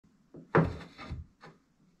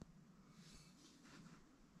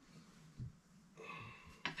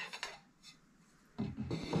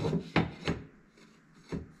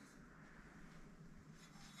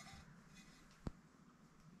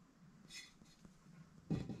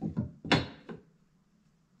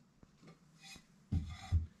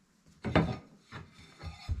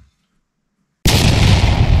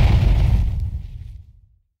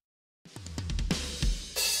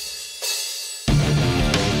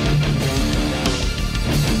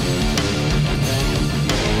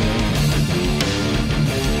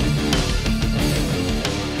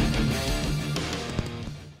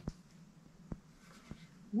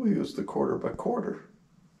by quarter.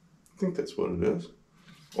 I think that's what it is.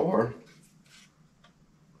 Or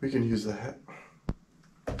we can use that.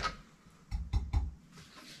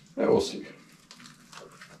 Yeah, we'll see.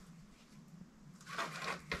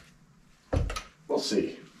 We'll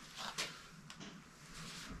see.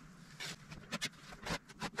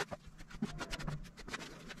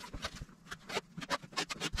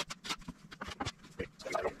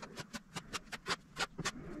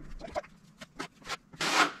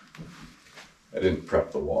 I didn't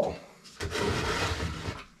prep the wall.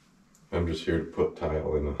 I'm just here to put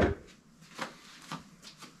tile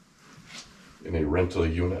in a rental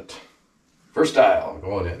unit. First tile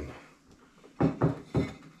going in.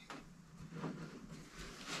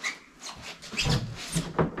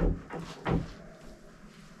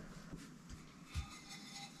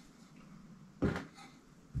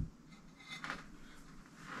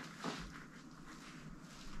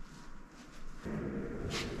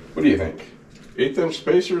 What do you think? 1/8 inch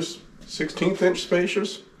spacers? 1/16 inch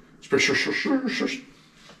spacers?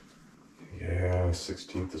 Yeah,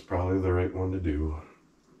 1/16 is probably the right one to do.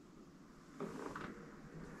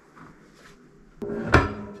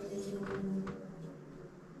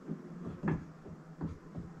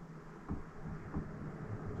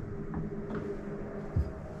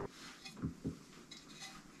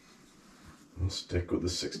 I'll stick with the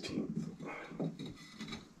 16th.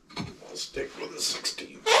 I'll stick with the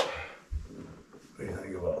 16th. What do you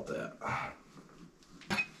think about that?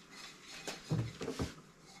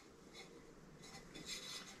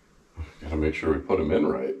 Gotta make sure we put them in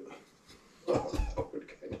right. Oh, that would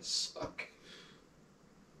kind of suck.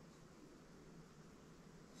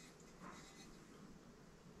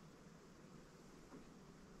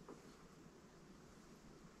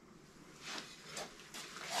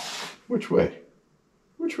 Which way?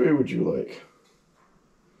 Which way would you like?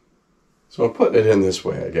 So I'm putting it in this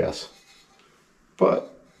way, I guess.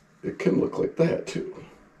 But it can look like that too.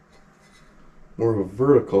 More of a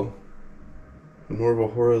vertical and more of a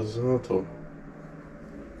horizontal.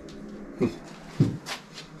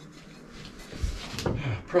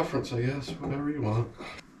 Preference, I guess, whatever you want.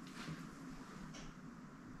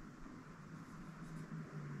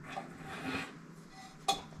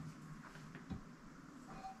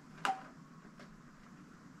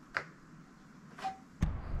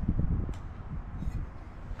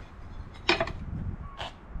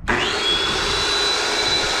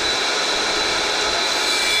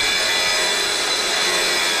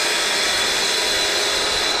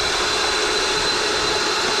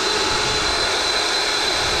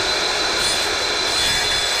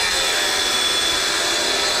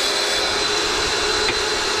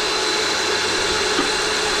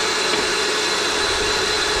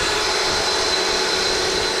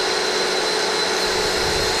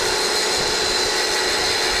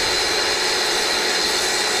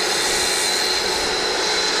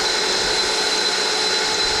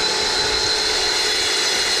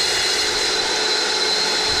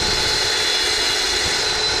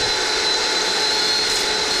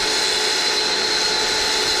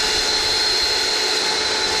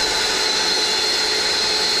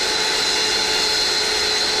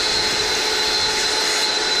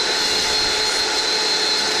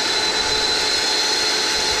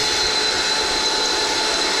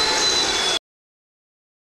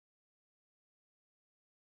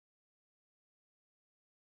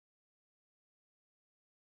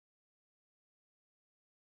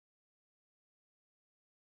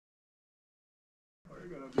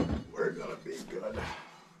 We're gonna be good.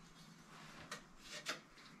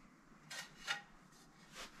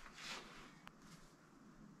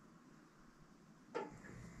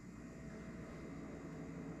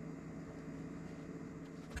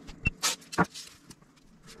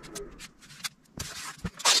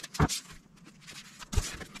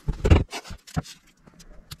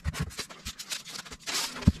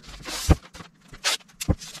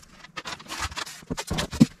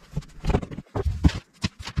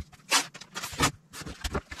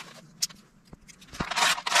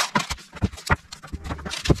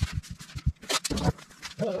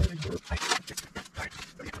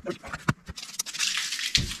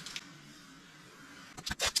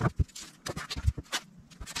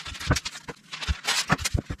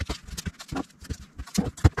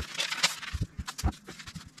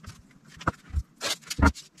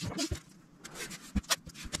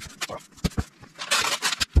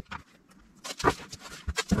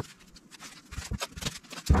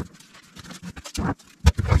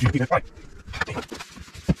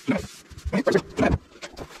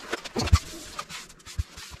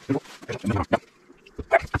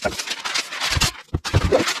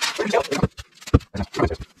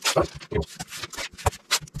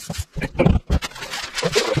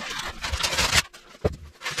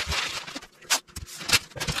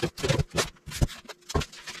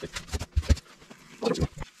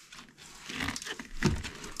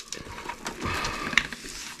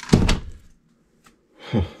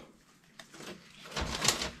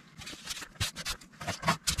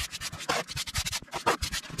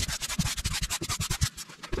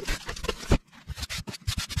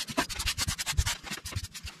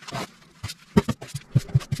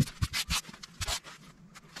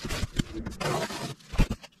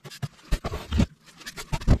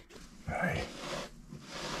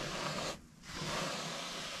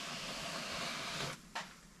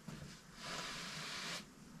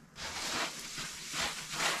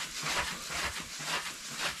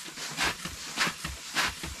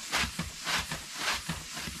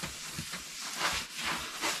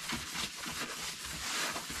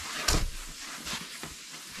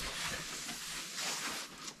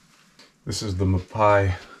 This is the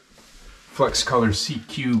Mapai Flex Color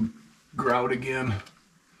CQ grout again.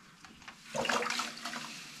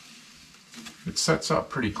 It sets up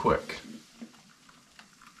pretty quick.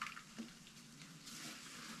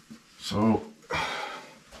 So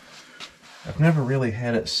I've never really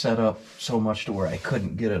had it set up so much to where I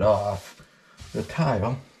couldn't get it off the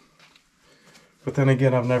tile. But then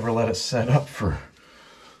again, I've never let it set up for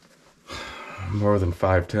more than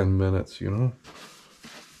 5-10 minutes, you know?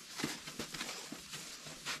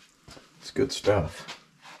 It's good stuff.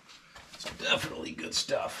 It's definitely good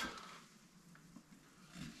stuff.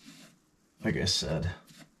 Like I said,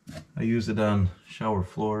 I use it on shower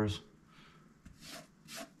floors.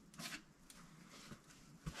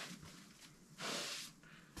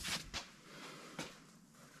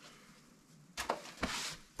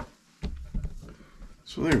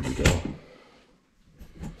 So there we go.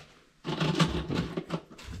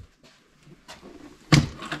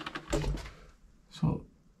 So,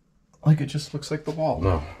 like, it just looks like the wall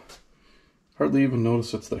now. Hardly even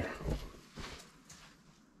notice it's there.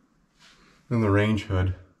 Then the range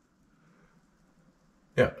hood.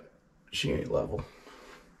 Yeah, she ain't level.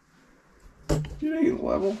 It ain't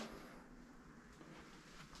level.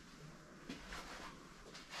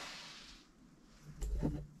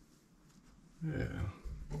 Yeah.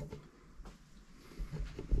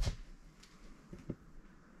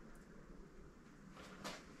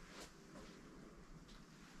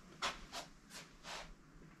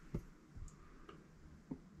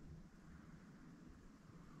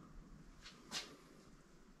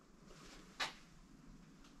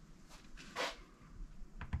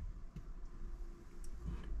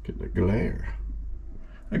 Get the glare.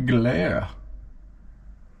 A glare.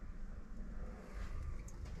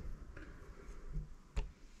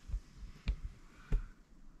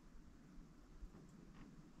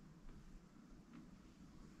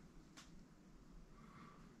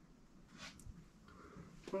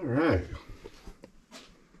 All right.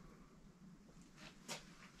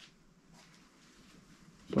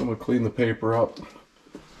 So I'm gonna clean the paper up.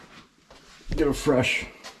 Get a fresh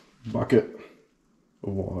bucket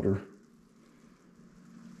of water.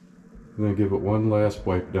 And then give it one last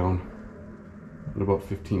wipe down in about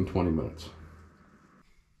 15-20 minutes.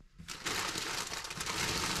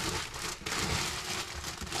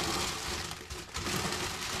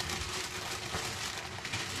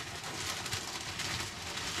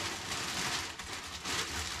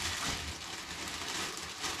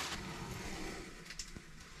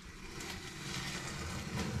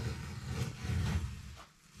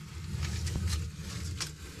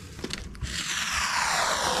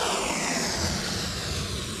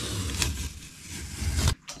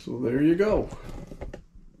 So there you go.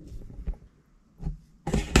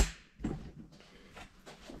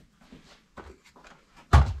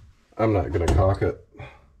 I'm not gonna caulk it.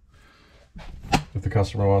 If the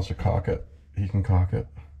customer wants to caulk it, he can caulk it,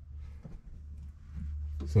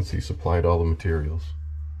 since he supplied all the materials.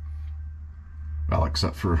 Well,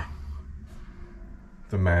 except for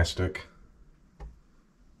the mastic.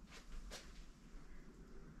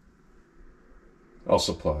 I'll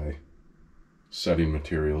supply setting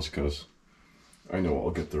materials because I know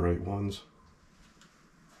I'll get the right ones.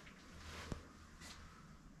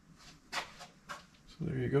 So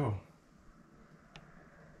there you go.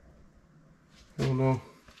 I don't know.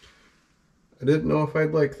 I didn't know if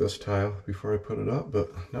I'd like this tile before I put it up, but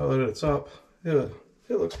now that it's up, it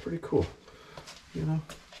looks pretty cool. You know?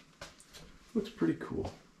 Looks pretty cool.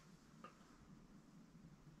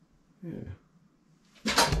 Yeah.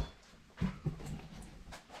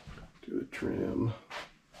 Do the trim.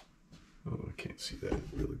 Oh, I can't see that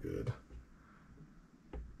really good.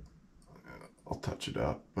 I'll touch it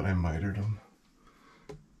up, but I mitered them.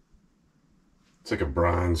 It's like a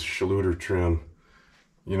bronze Schluter trim.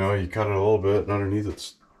 You know, you cut it a little bit, and underneath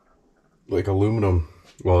it's like aluminum.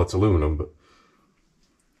 Well, it's aluminum, but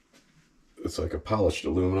it's like a polished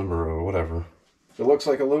aluminum or whatever. It looks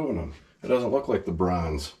like aluminum. It doesn't look like the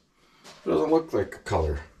bronze. It doesn't look like a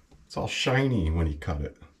color. It's all shiny when you cut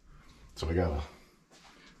it. So I gotta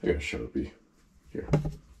show it here.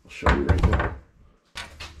 I'll show you right now.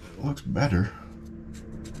 It looks better.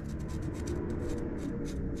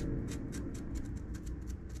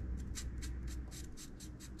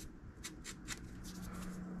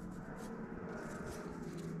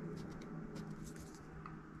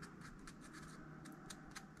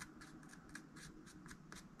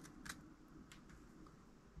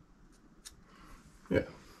 Yeah,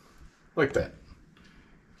 like that.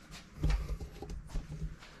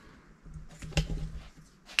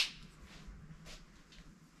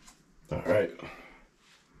 All right.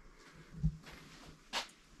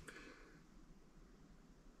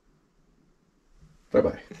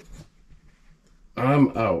 Bye-bye.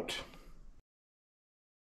 I'm out.